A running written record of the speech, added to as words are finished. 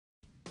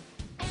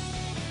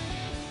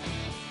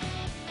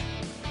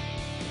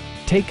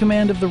Take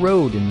command of the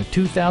road in the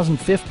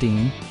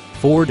 2015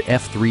 Ford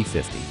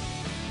F-350.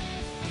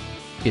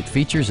 It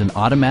features an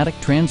automatic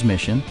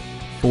transmission,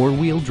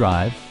 four-wheel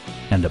drive,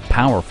 and a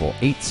powerful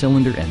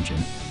 8-cylinder engine.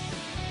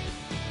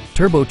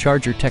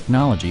 Turbocharger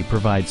technology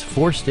provides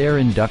forced air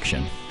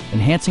induction,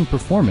 enhancing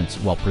performance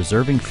while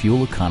preserving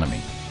fuel economy.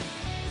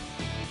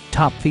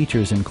 Top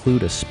features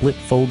include a split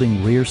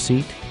folding rear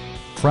seat,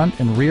 front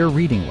and rear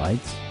reading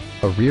lights,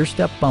 a rear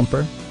step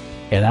bumper,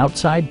 an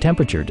outside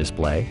temperature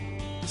display,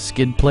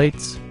 skid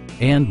plates,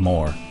 and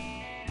more.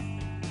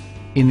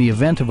 In the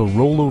event of a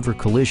rollover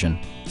collision,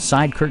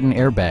 side curtain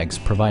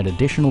airbags provide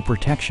additional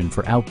protection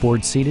for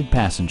outboard seated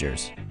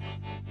passengers.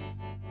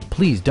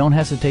 Please don't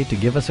hesitate to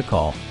give us a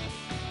call.